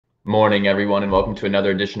Morning, everyone, and welcome to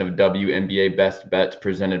another edition of WNBA Best Bets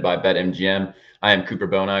presented by BetMGM. I am Cooper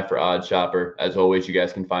Bonai for Odd Shopper. As always, you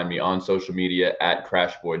guys can find me on social media at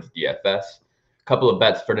CrashboardsDFS. Couple of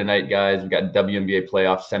bets for tonight, guys. We've got WNBA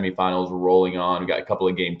playoff semifinals rolling on. We've got a couple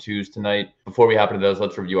of game twos tonight. Before we hop into those,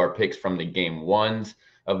 let's review our picks from the game ones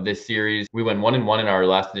of this series. We went 1-1 in our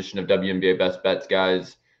last edition of WNBA Best Bets,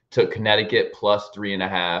 guys. Took Connecticut plus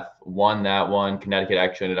 3.5, won that one. Connecticut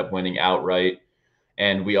actually ended up winning outright.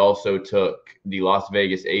 And we also took the Las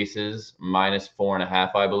Vegas Aces minus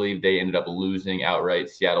 4.5, I believe. They ended up losing outright.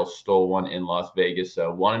 Seattle stole one in Las Vegas.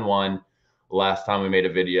 So 1-1 last time we made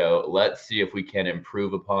a video. Let's see if we can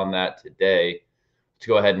improve upon that today. Let's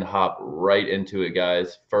go ahead and hop right into it,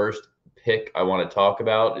 guys. First pick I want to talk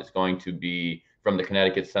about is going to be from the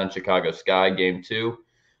Connecticut Sun Chicago Sky game 2.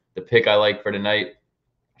 The pick I like for tonight,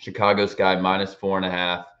 Chicago Sky minus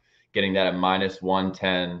 4.5. Getting that at minus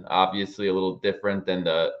 110. Obviously, a little different than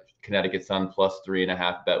the Connecticut Sun plus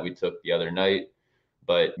 3.5 bet we took the other night.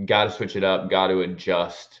 But got to switch it up, got to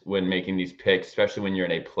adjust when making these picks, especially when you're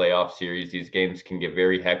in a playoff series. These games can get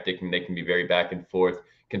very hectic and they can be very back and forth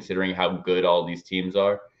considering how good all these teams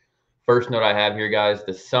are. First note I have here, guys,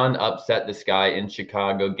 the Sun upset the Sky in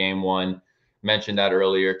Chicago game 1. Mentioned that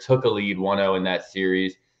earlier. Took a lead 1-0 in that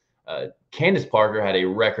series. Candace Parker had a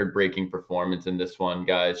record-breaking performance in this one,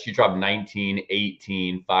 guys. She dropped 19,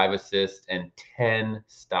 18, 5 assists, and 10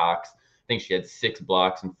 stocks. I think she had 6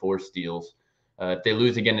 blocks and 4 steals. If they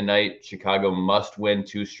lose again tonight, Chicago must win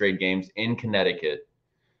 2 straight games in Connecticut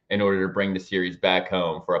in order to bring the series back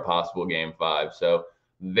home for a possible game 5. So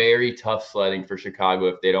very tough sledding for Chicago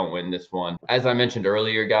if they don't win this one. As I mentioned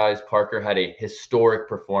earlier, guys, Parker had a historic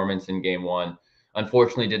performance in game 1.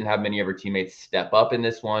 Unfortunately, didn't have many of her teammates step up in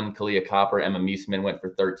this one. Kalia Copper, Emma Meesman went for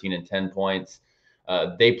 13 and 10 points.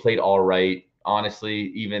 They played all right.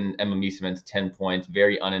 Honestly, even Emma Meesman's 10 points,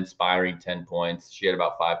 very uninspiring 10 points. She had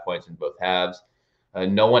about 5 points in both halves.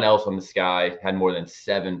 No one else on the Sky had more than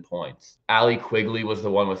 7 points. Allie Quigley was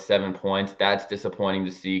the one with 7 points. That's disappointing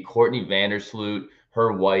to see. Courtney Vandersloot,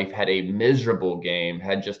 her wife, had a miserable game,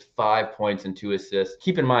 had just 5 points and 2 assists.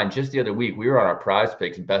 Keep in mind, just the other week, we were on our Prize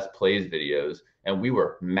Picks Best Plays videos, and we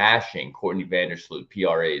were mashing Courtney Vandersloot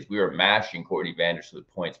PRAs. We were mashing Courtney Vandersloot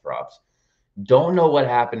points props. Don't know what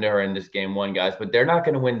happened to her in this game 1, guys, but they're not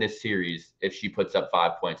going to win this series if she puts up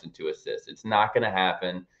 5 points and 2 assists. It's not going to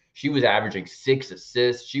happen. She was averaging 6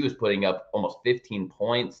 assists. She was putting up almost 15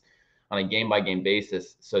 points on a game-by-game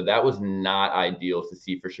basis. So that was not ideal to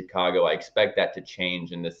see for Chicago. I expect that to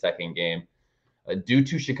change in the second game. Due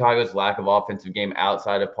to Chicago's lack of offensive game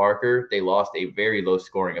outside of Parker, they lost a very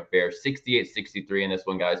low-scoring affair, 68-63 in this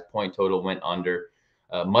one, guys. Point total went under.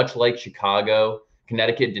 Much like Chicago,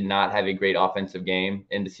 Connecticut did not have a great offensive game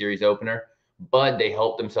in the series opener, but they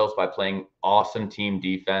helped themselves by playing awesome team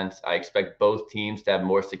defense. I expect both teams to have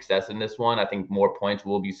more success in this one. I think more points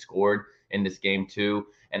will be scored in this game too.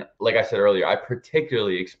 And like I said earlier, I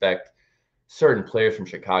particularly expect certain players from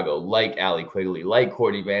Chicago, like Allie Quigley, like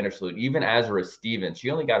Courtney Vandersloot, even Azra Stevens. She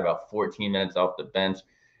only got about 14 minutes off the bench,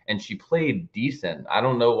 and she played decent. I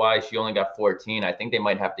don't know why she only got 14. I think they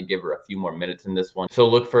might have to give her a few more minutes in this one. So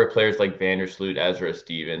look for players like Vandersloot, Azra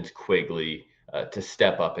Stevens, Quigley, to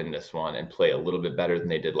step up in this one and play a little bit better than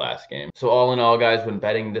they did last game. So all in all, guys, when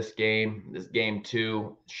betting this game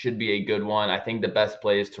 2 should be a good one. I think the best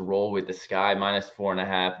play is to roll with the Sky minus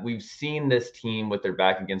 4.5. We've seen this team with their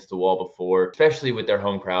back against the wall before, especially with their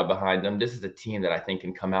home crowd behind them. This is a team that I think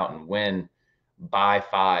can come out and win by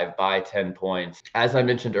 5, by 10 points. As I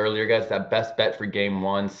mentioned earlier, guys, that best bet for game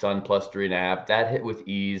 1, Sun plus 3.5, that hit with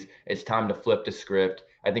ease. It's time to flip the script.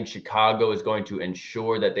 I think Chicago is going to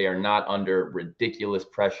ensure that they are not under ridiculous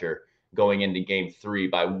pressure going into game 3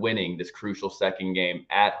 by winning this crucial second game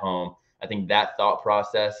at home. I think that thought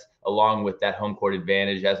process, along with that home court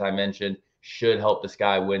advantage, as I mentioned, should help the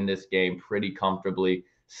Sky win this game pretty comfortably.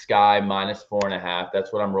 Sky minus 4.5.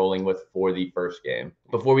 That's what I'm rolling with for the first game.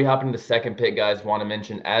 Before we hop into the second pick, guys, want to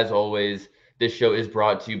mention, as always, this show is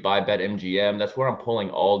brought to you by BetMGM. That's where I'm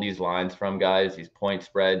pulling all these lines from, guys, these point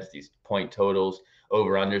spreads, these point totals,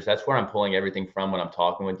 over-unders. That's where I'm pulling everything from when I'm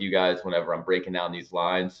talking with you guys, whenever I'm breaking down these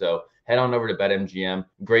lines. So head on over to BetMGM.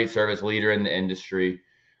 Great service, leader in the industry.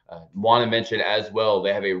 Want to mention as well,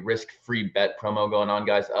 they have a risk-free bet promo going on,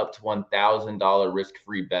 guys, up to $1,000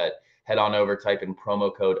 risk-free bet. Head on over, type in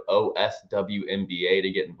promo code OSWNBA to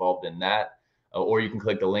get involved in that. Or you can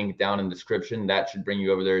click the link down in the description. That should bring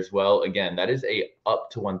you over there as well. Again, that is a up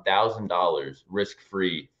to $1,000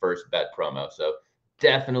 risk-free first bet promo. So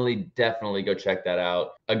definitely go check that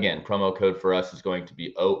out. Again, promo code for us is going to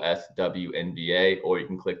be OSWNBA, or you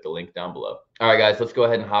can click the link down below. All right, guys, let's go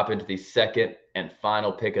ahead and hop into the second and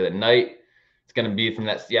final pick of the night. It's going to be from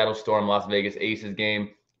that Seattle Storm Las Vegas Aces game.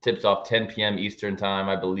 Tips off 10 p.m. Eastern time,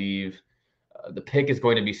 I believe. The pick is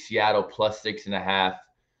going to be Seattle plus 6.5.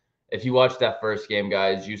 If you watched that first game,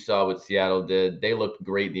 guys, you saw what Seattle did. They looked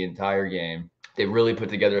great the entire game. They really put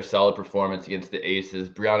together a solid performance against the Aces.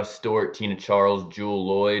 Brianna Stewart, Tina Charles, Jewel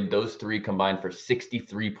Lloyd, those three combined for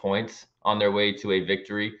 63 points on their way to a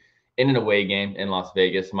victory in an away game in Las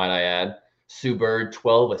Vegas, might I add. Sue Bird,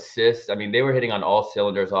 12 assists. I mean, they were hitting on all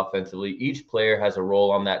cylinders offensively. Each player has a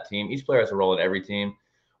role on that team. Each player has a role in every team.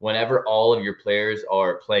 Whenever all of your players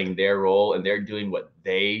are playing their role and they're doing what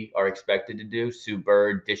they are expected to do, Sue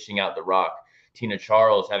Bird dishing out the rock, Tina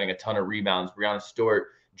Charles having a ton of rebounds, Brianna Stewart,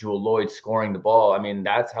 Jewel Lloyd scoring the ball. I mean,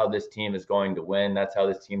 that's how this team is going to win. That's how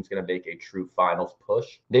this team's going to make a true finals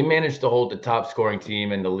push. They managed to hold the top scoring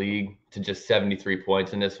team in the league to just 73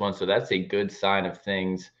 points in this one, so that's a good sign of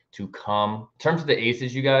things to come. In terms of the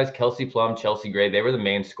Aces, you guys, Kelsey Plum, Chelsea Gray, they were the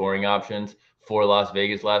main scoring options for Las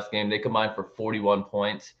Vegas last game. They combined for 41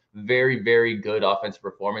 points. Very good offensive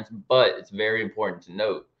performance, but it's very important to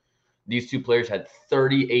note these two players had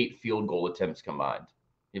 38 field goal attempts combined.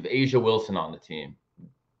 You have Asia Wilson on the team.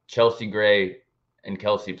 Chelsea Gray and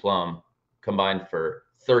Kelsey Plum combined for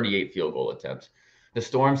 38 field goal attempts. The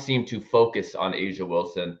Storm seemed to focus on Asia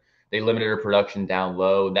Wilson. They limited her production down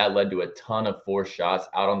low. That led to a ton of forced shots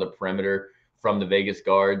out on the perimeter from the Vegas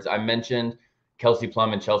guards. I mentioned Kelsey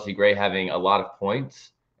Plum and Chelsea Gray having a lot of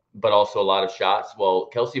points, but also a lot of shots. Well,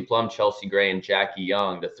 Kelsey Plum, Chelsea Gray, and Jackie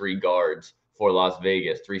Young, the three guards for Las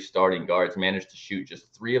Vegas, three starting guards, managed to shoot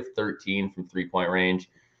just 3 of 13 from three-point range.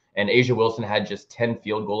 And Asia Wilson had just 10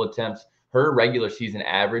 field goal attempts. Her regular season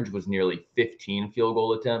average was nearly 15 field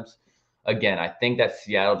goal attempts. Again, I think that's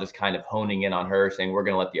Seattle just kind of honing in on her, saying we're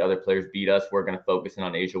going to let the other players beat us. We're going to focus in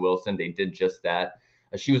on Asia Wilson. They did just that.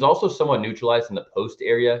 She was also somewhat neutralized in the post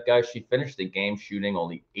area, guys. She finished the game shooting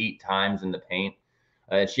only 8 times in the paint.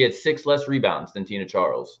 She had 6 less rebounds than Tina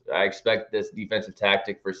Charles. I expect this defensive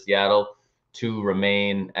tactic for Seattle to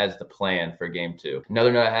remain as the plan for game 2.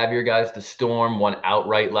 Another note I have here, guys, the Storm won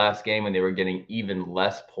outright last game and they were getting even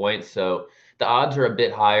less points. So the odds are a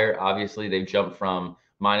bit higher. Obviously, they've jumped from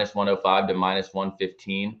 -105 to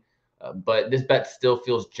 -115. But this bet still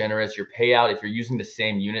feels generous. Your payout, if you're using the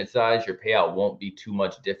same unit size, your payout won't be too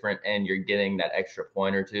much different and you're getting that extra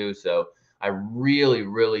point or two. So I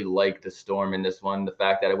really like the Storm in this one. The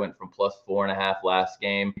fact that it went from +4.5 last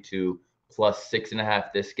game to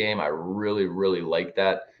 +6.5 this game, I really like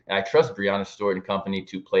that. And I trust Brianna Stewart and company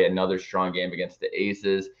to play another strong game against the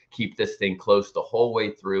Aces, keep this thing close the whole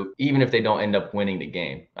way through, even if they don't end up winning the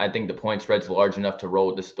game. I think the point spread's large enough to roll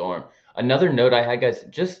with the Storm. Another note I had, guys,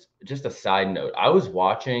 just a side note. I was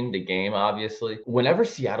watching the game, obviously. Whenever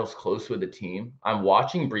Seattle's close with a team, I'm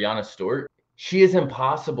watching Brianna Stewart. She is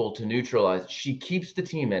impossible to neutralize. She keeps the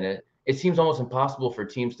team in it. It seems almost impossible for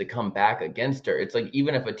teams to come back against her. It's like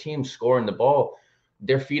even if a team's scoring the ball,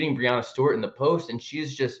 they're feeding Brianna Stewart in the post, and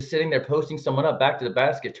she's just sitting there posting someone up back to the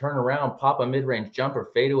basket, turn around, pop a mid-range jumper,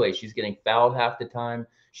 fade away. She's getting fouled half the time.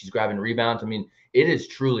 She's grabbing rebounds. I mean, it is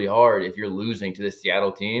truly hard if you're losing to this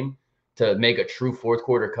Seattle team to make a true fourth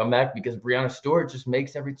quarter comeback because Brianna Stewart just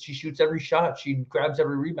she shoots every shot. She grabs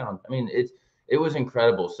every rebound. I mean, it was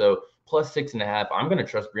incredible. So +6.5, I'm going to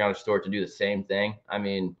trust Brianna Stewart to do the same thing. I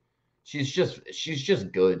mean, she's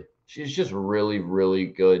just good. She's just really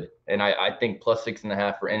good. And I think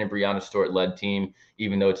 +6.5 for any Brianna Stewart led team,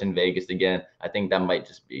 even though it's in Vegas again, I think that might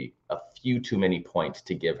just be a few too many points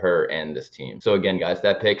to give her and this team. So again, guys,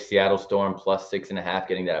 that pick, Seattle Storm +6.5,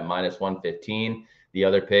 getting that at -115. The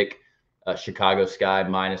other pick, Chicago Sky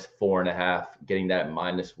 -4.5, getting that at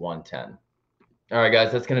 -110. All right,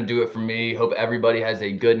 guys, that's going to do it for me. Hope everybody has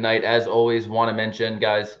a good night. As always, want to mention,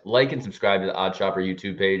 guys, like and subscribe to the Odd Shopper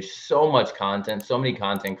YouTube page. So much content, so many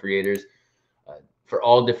content creators for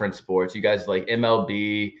all different sports. You guys like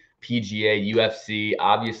MLB, PGA, UFC,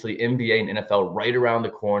 obviously NBA and NFL right around the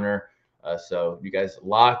corner. So you guys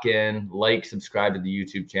lock in, like, subscribe to the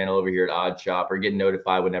YouTube channel over here at Odd Shopper. Get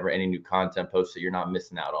notified whenever any new content posts so you're not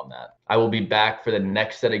missing out on that. I will be back for the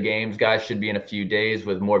next set of games, guys. Should be in a few days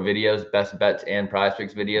with more videos, best bets and prize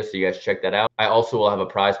picks videos. So you guys check that out. I also will have a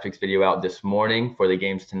prize picks video out this morning for the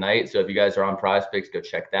games tonight. So if you guys are on prize picks, go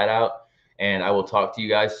check that out. And I will talk to you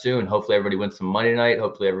guys soon. Hopefully everybody wins some money tonight.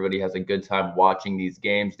 Hopefully everybody has a good time watching these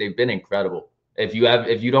games. They've been incredible. If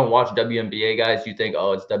you don't watch WNBA, guys, you think,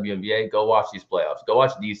 oh, it's WNBA, go watch these playoffs. Go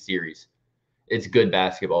watch these series. It's good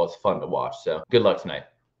basketball. It's fun to watch. So good luck tonight.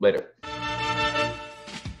 Later.